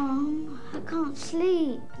 Mum, I can't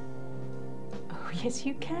sleep. Oh, yes,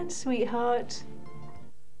 you can, sweetheart.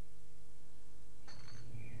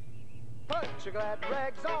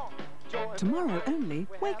 Tomorrow only,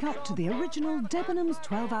 wake up to the original Debenhams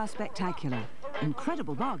 12-Hour Spectacular.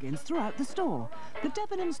 Incredible bargains throughout the store. The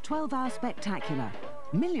Debenhams 12-Hour Spectacular.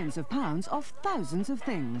 Millions of pounds off thousands of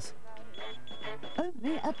things.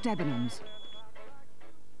 Only at Debenhams.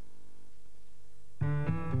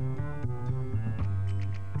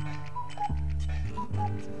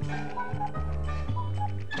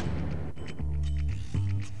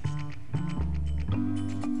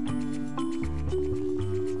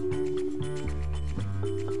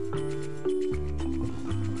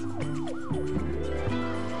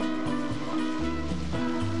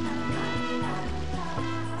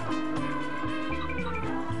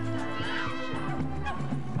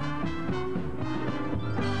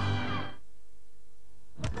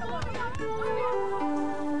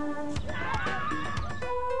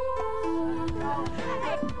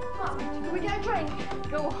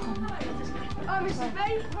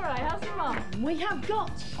 We have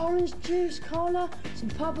got orange juice, cola, some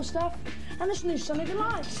purple stuff, and this new Sunny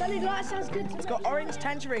Delight. Sunny Delight sounds good to me. It's got orange,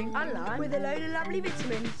 tangerine, and lime, with a load of lovely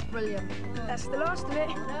vitamins. Brilliant. That's the last of it.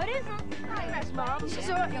 No, it isn't. Thanks, Mum. It's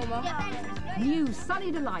all right, your Mum. New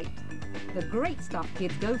Sunny Delight. The great stuff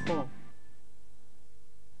kids go for.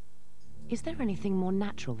 Is there anything more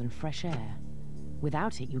natural than fresh air?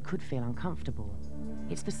 Without it, you could feel uncomfortable.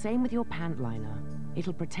 It's the same with your pant liner.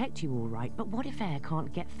 It'll protect you all right, but what if air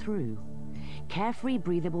can't get through? Carefree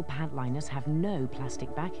breathable pant liners have no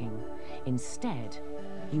plastic backing. Instead,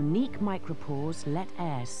 unique micropores let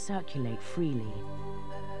air circulate freely.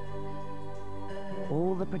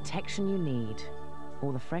 All the protection you need,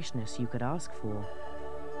 all the freshness you could ask for.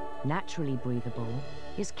 Naturally breathable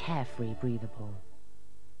is carefree breathable.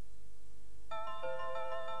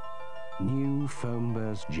 New Foam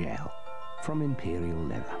Burst Gel from Imperial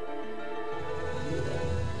Leather.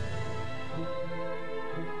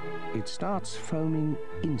 It starts foaming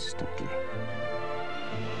instantly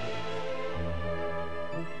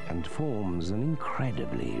and forms an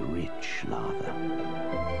incredibly rich lather.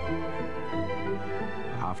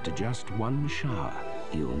 After just one shower,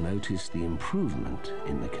 you'll notice the improvement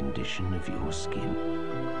in the condition of your skin.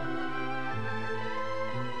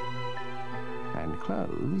 And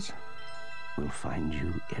clothes will find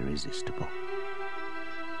you irresistible.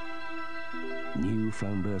 New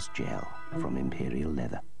Foam Burst Gel from Imperial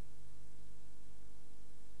Leather.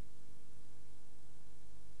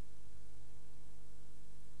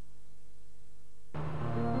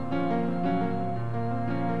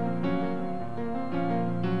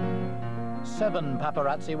 7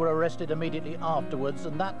 paparazzi were arrested immediately afterwards,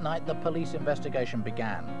 and that night the police investigation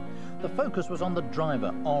began. The focus was on the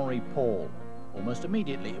driver, Henri Paul. Almost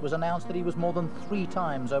immediately it was announced that he was more than 3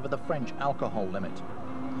 times over the French alcohol limit.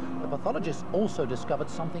 The pathologists also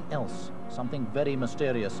discovered something else, something very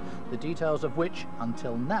mysterious, the details of which,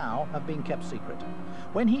 until now, have been kept secret.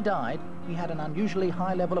 When he died, he had an unusually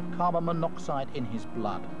high level of carbon monoxide in his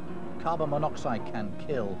blood. Carbon monoxide can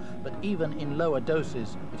kill, but even in lower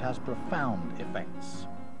doses, it has profound effects.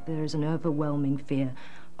 There is an overwhelming fear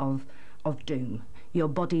of doom. Your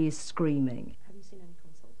body is screaming. Have you seen any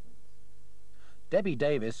consultants? Debbie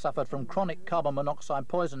Davis suffered from chronic carbon monoxide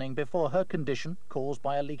poisoning before her condition, caused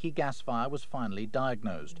by a leaky gas fire, was finally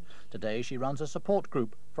diagnosed. Today she runs a support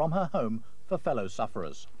group from her home for fellow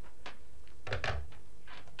sufferers.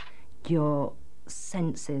 Your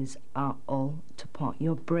senses are all to pot.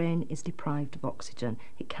 Your brain is deprived of oxygen.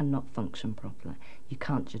 It cannot function properly. You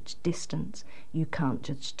can't judge distance. You can't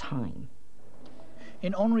judge time.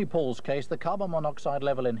 In Henri Paul's case, the carbon monoxide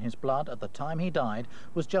level in his blood at the time he died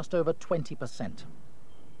was just over 20%.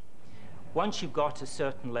 Once you've got a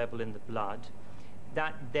certain level in the blood,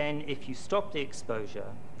 that then, if you stop the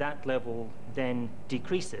exposure, that level then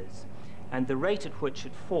decreases. And the rate at which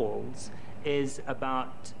it falls is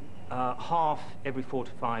about half every 4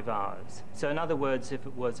 to 5 hours. So in other words, if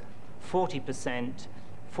it was 40%,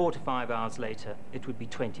 4 to 5 hours later, it would be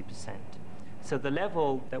 20%. So the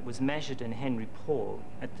level that was measured in Henri Paul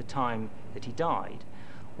at the time that he died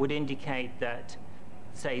would indicate that,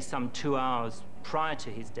 say, some 2 hours prior to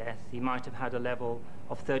his death, he might have had a level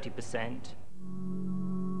of 30%.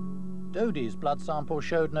 Dodie's blood sample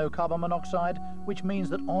showed no carbon monoxide, which means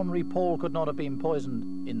that Henri Paul could not have been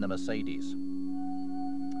poisoned in the Mercedes.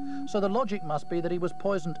 So the logic must be that he was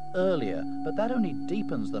poisoned earlier, but that only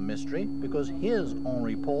deepens the mystery, because here's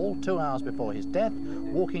Henri Paul 2 hours before his death,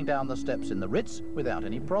 walking down the steps in the Ritz without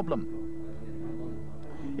any problem.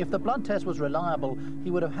 If the blood test was reliable,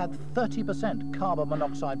 he would have had 30% carbon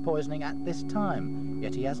monoxide poisoning at this time,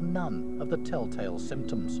 yet he has none of the telltale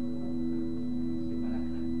symptoms.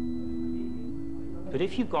 But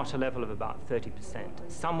if you've got a level of about 30%,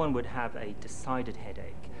 someone would have a decided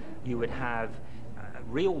headache. You would have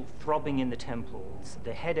real throbbing in the temples.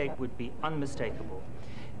 The headache would be unmistakable.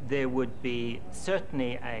 There would be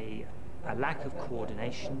certainly a lack of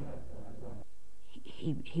coordination.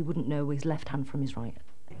 He wouldn't know his left hand from his right.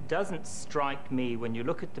 It doesn't strike me, when you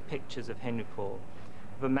look at the pictures of Henri Paul,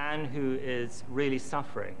 of a man who is really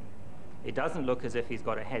suffering. It doesn't look as if he's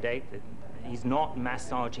got a headache. He's not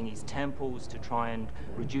massaging his temples to try and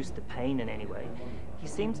reduce the pain in any way. He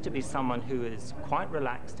seems to be someone who is quite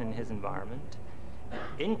relaxed in his environment,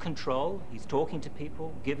 in control. He's talking to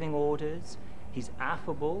people, giving orders. He's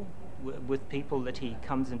affable with people that he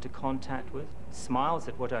comes into contact with, smiles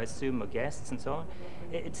at what I assume are guests and so on.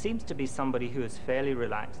 It seems to be somebody who is fairly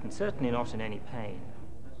relaxed and certainly not in any pain.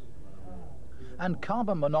 And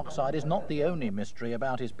carbon monoxide is not the only mystery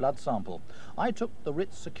about his blood sample. I took the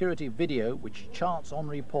Ritz security video, which charts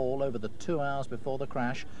Henri Paul over the 2 hours before the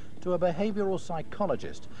crash, to a behavioural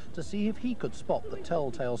psychologist to see if he could spot the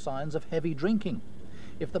telltale signs of heavy drinking.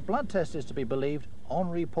 If the blood test is to be believed,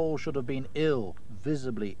 Henri Paul should have been ill,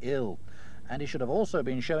 visibly ill, and he should have also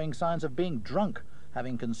been showing signs of being drunk,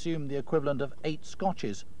 having consumed the equivalent of 8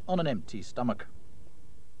 scotches on an empty stomach.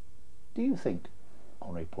 Do you think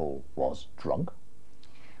Henri Paul was drunk?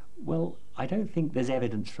 Well, I don't think there's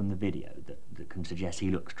evidence from the video that can suggest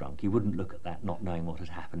he looks drunk. You wouldn't look at that not knowing what had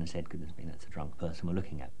happened and said, goodness me, that's a drunk person we're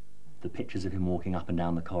looking at. The pictures of him walking up and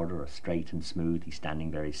down the corridor are straight and smooth. He's standing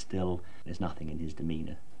very still. There's nothing in his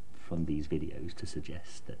demeanour from these videos to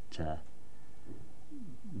suggest that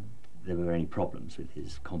there were any problems with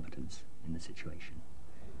his competence in the situation.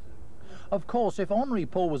 Of course, if Henri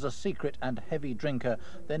Paul was a secret and heavy drinker,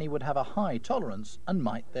 then he would have a high tolerance and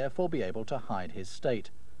might therefore be able to hide his state.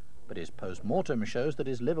 But his post-mortem shows that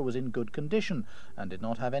his liver was in good condition and did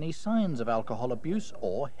not have any signs of alcohol abuse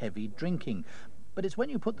or heavy drinking. But it's when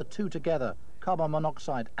you put the two together, carbon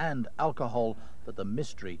monoxide and alcohol, that the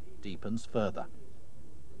mystery deepens further.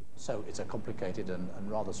 So it's a complicated and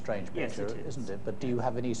rather strange picture, yes, isn't it? But do you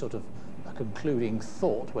have any sort of a concluding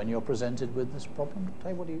thought when you're presented with this problem?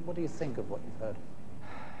 Tay, what do you think of what you've heard?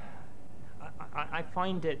 I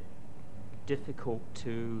find it difficult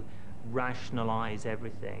to rationalise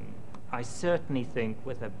everything. I certainly think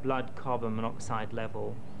with a blood carbon monoxide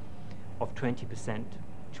level of 20%,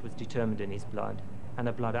 which was determined in his blood, and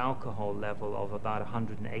a blood alcohol level of about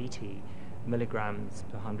 180 milligrams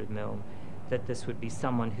per 100 ml, that this would be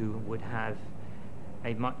someone who would have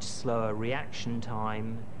a much slower reaction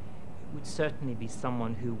time, would certainly be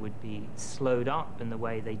someone who would be slowed up in the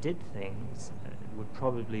way they did things. Would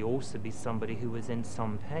probably also be somebody who was in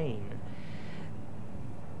some pain.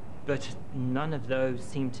 But none of those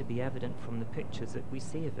seem to be evident from the pictures that we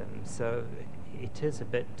see of him, so it is a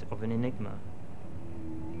bit of an enigma.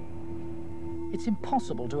 It's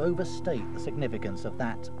impossible to overstate the significance of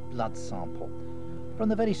that blood sample. From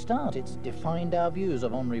the very start, it's defined our views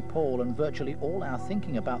of Henri Paul and virtually all our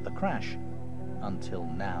thinking about the crash. Until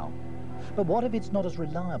now. But what if it's not as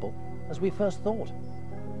reliable as we first thought?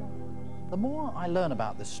 The more I learn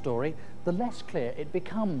about this story, the less clear it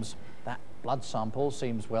becomes. That blood sample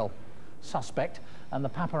seems, well, suspect, and the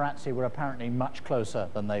paparazzi were apparently much closer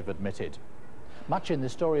than they've admitted. Much in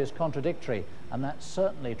this story is contradictory, and that's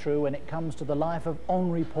certainly true when it comes to the life of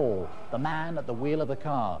Henri Paul, the man at the wheel of the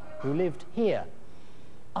car, who lived here,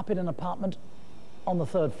 up in an apartment on the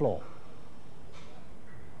 3rd floor.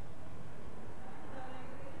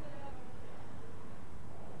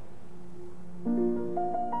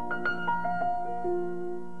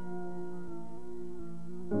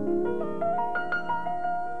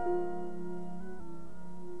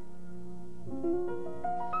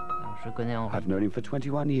 I've known him for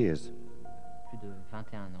 21 years.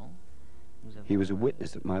 He was a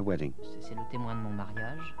witness at my wedding. He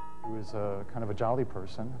was kind of a jolly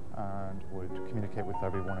person and would communicate with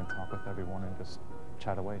everyone and talk with everyone and just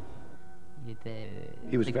chat away.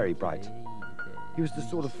 He was very bright. He was the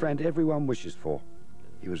sort of friend everyone wishes for.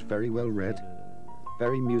 He was very well read,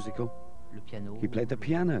 very musical. He played the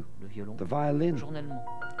piano, the violin.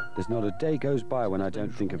 There's not a day goes by when I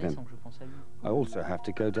don't think of him. I also have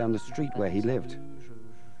to go down the street where he lived.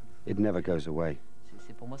 It never goes away.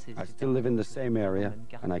 I still live in the same area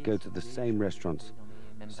and I go to the same restaurants.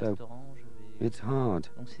 So it's hard.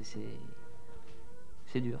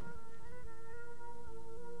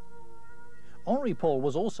 Henri Paul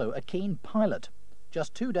was also a keen pilot.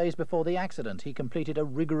 Just 2 days before the accident, he completed a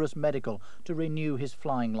rigorous medical to renew his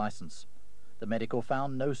flying license. The medical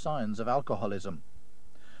found no signs of alcoholism.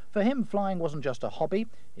 For him, flying wasn't just a hobby.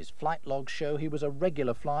 His flight logs show he was a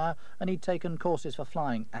regular flyer and he'd taken courses for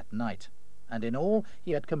flying at night. And in all,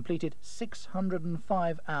 he had completed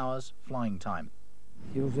 605 hours flying time.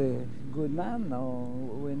 He was a good man.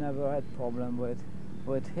 No, we never had problem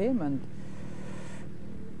with him, and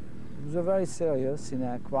he was very serious in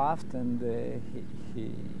aircraft, and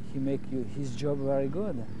he make his job very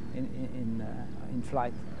good in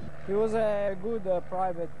flight. He was a good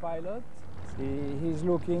private pilot. He's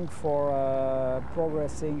looking for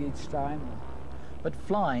progressing each time. But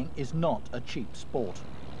flying is not a cheap sport.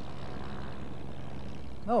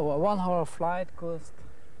 No, a 1 hour flight cost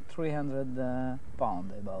 £300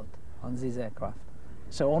 about on this aircraft.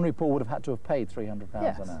 So Henri Paul would have had to have paid £300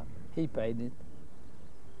 yes, an hour? He paid it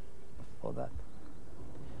for that.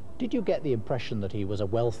 Did you get the impression that he was a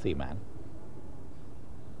wealthy man?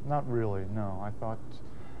 Not really, no.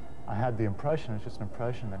 I had the impression, it's just an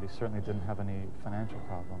impression, that he certainly didn't have any financial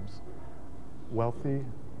problems. Wealthy,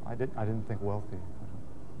 I didn't think wealthy,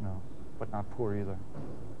 no, but not poor either.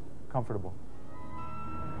 Comfortable.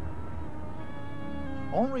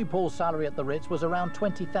 Henri Paul's salary at the Ritz was around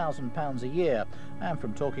 £20,000 a year, and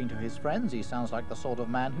from talking to his friends, he sounds like the sort of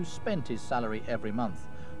man who spent his salary every month.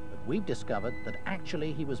 But we've discovered that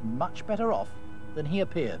actually he was much better off than he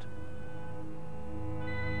appeared.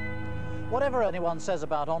 Whatever anyone says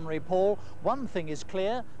about Henri Paul, one thing is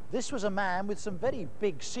clear: this was a man with some very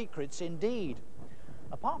big secrets indeed.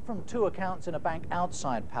 Apart from 2 accounts in a bank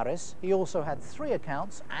outside Paris, he also had 3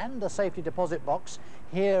 accounts and a safety deposit box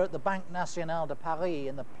here at the Banque Nationale de Paris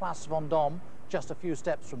in the Place Vendôme, just a few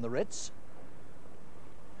steps from the Ritz.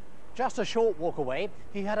 Just a short walk away,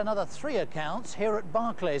 he had another 3 accounts here at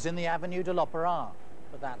Barclays in the Avenue de l'Opéra.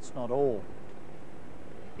 But that's not all.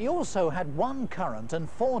 He also had 1 current and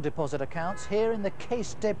 4 deposit accounts here in the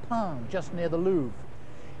Caisse d'Épargne, just near the Louvre.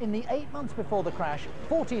 In the 8 months before the crash,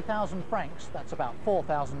 40,000 francs, that's about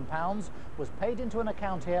 £4,000, was paid into an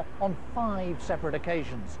account here on 5 separate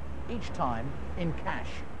occasions, each time in cash.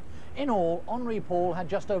 In all, Henri Paul had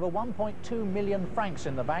just over 1.2 million francs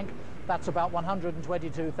in the bank. That's about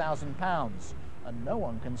 £122,000, and no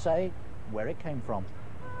one can say where it came from.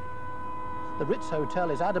 The Ritz Hotel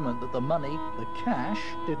is adamant that the money, the cash,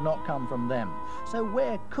 did not come from them. So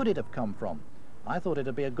where could it have come from? I thought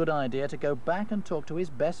it'd be a good idea to go back and talk to his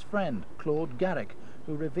best friend, Claude Garrick,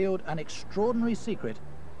 who revealed an extraordinary secret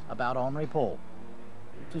about Henri Paul.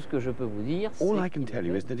 All I can tell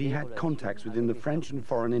you is that he had contacts within the French and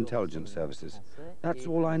foreign intelligence services. That's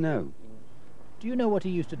all I know. Do you know what he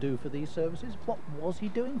used to do for these services? What was he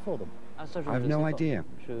doing for them? I've no idea.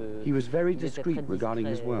 He was very discreet regarding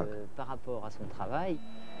his work.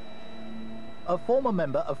 A former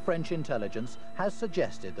member of French intelligence has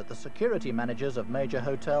suggested that the security managers of major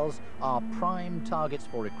hotels are prime targets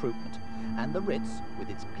for recruitment, and the Ritz, with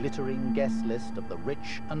its glittering guest list of the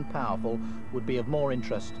rich and powerful, would be of more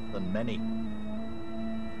interest than many.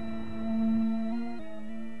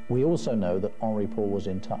 We also know that Henri Paul was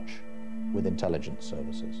in touch with intelligence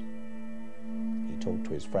services. He talked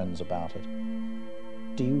to his friends about it.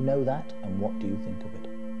 Do you know that, and what do you think of it?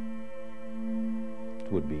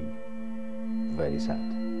 It would be very sad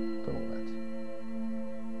to know that.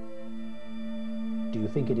 Do you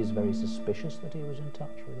think it is very suspicious that he was in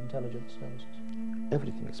touch with intelligence services?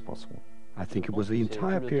 Everything is possible. I think it was the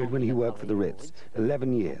entire period when he worked for the Ritz,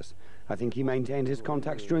 11 years. I think he maintained his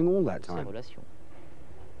contacts during all that time. Have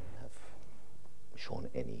shown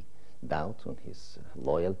any doubt on his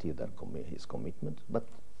loyalty, his commitment, but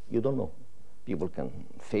you don't know. People can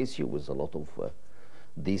face you with a lot of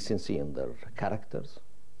decency in their characters,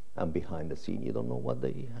 and behind the scene you don't know what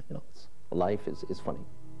they, life is funny.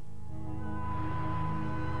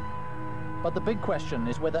 But the big question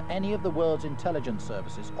is whether any of the world's intelligence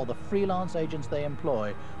services or the freelance agents they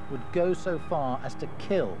employ would go so far as to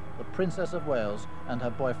kill the Princess of Wales and her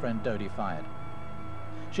boyfriend Dodi Fayed.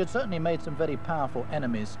 She had certainly made some very powerful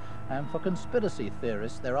enemies, and for conspiracy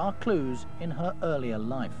theorists there are clues in her earlier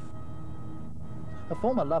life. Her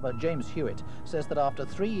former lover, James Hewitt, says that after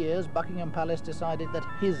 3 years, Buckingham Palace decided that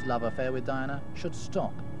his love affair with Diana should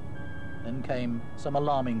stop. Then came some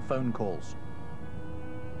alarming phone calls.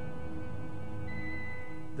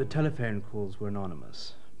 The telephone calls were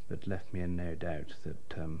anonymous, but left me in no doubt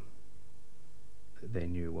that they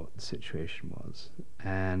knew what the situation was.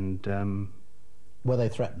 And were they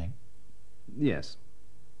threatening? Yes,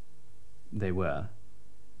 they were.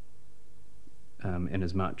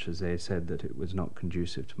 Inasmuch as they said that it was not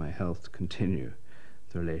conducive to my health to continue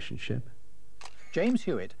the relationship. James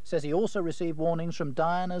Hewitt says he also received warnings from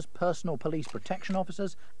Diana's personal police protection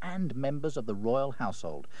officers and members of the royal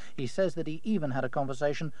household. He says that he even had a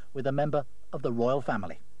conversation with a member of the royal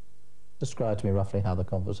family. Describe to me roughly how the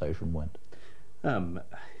conversation went.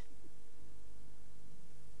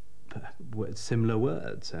 Similar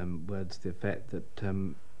words, words to the effect that,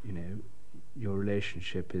 your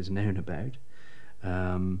relationship is known about.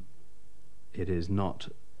 It is not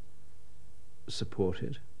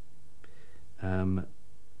supported.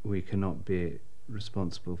 We cannot be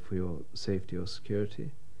responsible for your safety or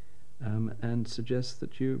security, and suggest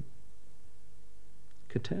that you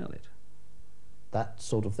curtail it. That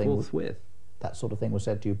sort of thing. Forthwith. That sort of thing was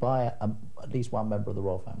said to you by at least one member of the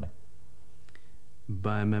royal family.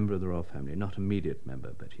 By a member of the royal family, not immediate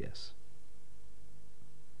member, but yes.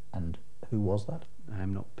 And who was that? I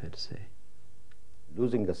am not prepared to say.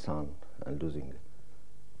 Losing a son and losing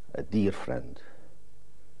a dear friend.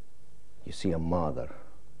 You see a mother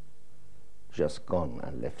just gone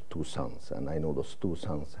and left 2 sons, and I know those 2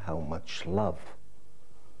 sons, how much love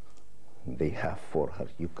they have for her.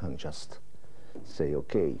 You can't just say,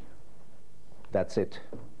 okay, that's it.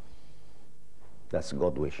 That's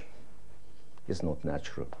God's wish. It's not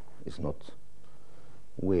natural. It's not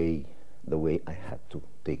the way I had to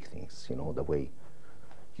take things, the way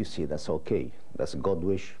you see, that's okay. That's God's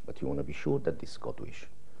wish, but you want to be sure that this is God's wish,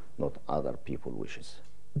 not other people's wishes.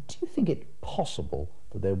 Do you think it possible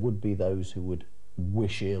that there would be those who would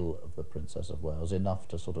wish ill of the Princess of Wales enough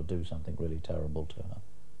to sort of do something really terrible to her?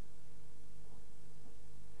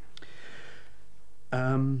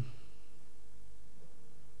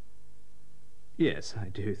 Yes, I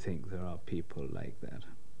do think there are people like that.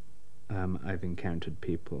 I've encountered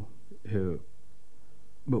people who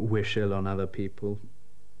wish ill on other people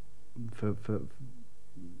for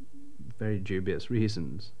very dubious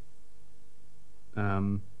reasons.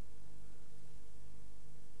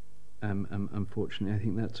 Unfortunately, I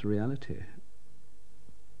think that's a reality.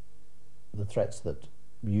 The threats that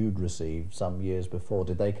you'd received some years before,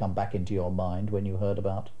 did they come back into your mind when you heard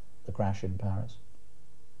about the crash in Paris?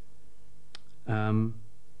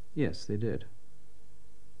 Yes, they did.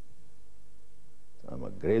 I'm a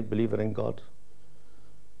great believer in God,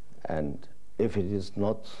 and if it is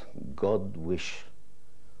not God's wish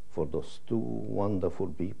for those 2 wonderful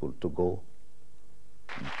people to go.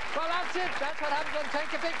 Well, that's it. That's what happens on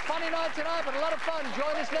Take a Pic. Funny night tonight, but a lot of fun.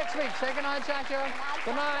 Join us next week. Say good night, Sasha.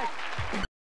 Good night.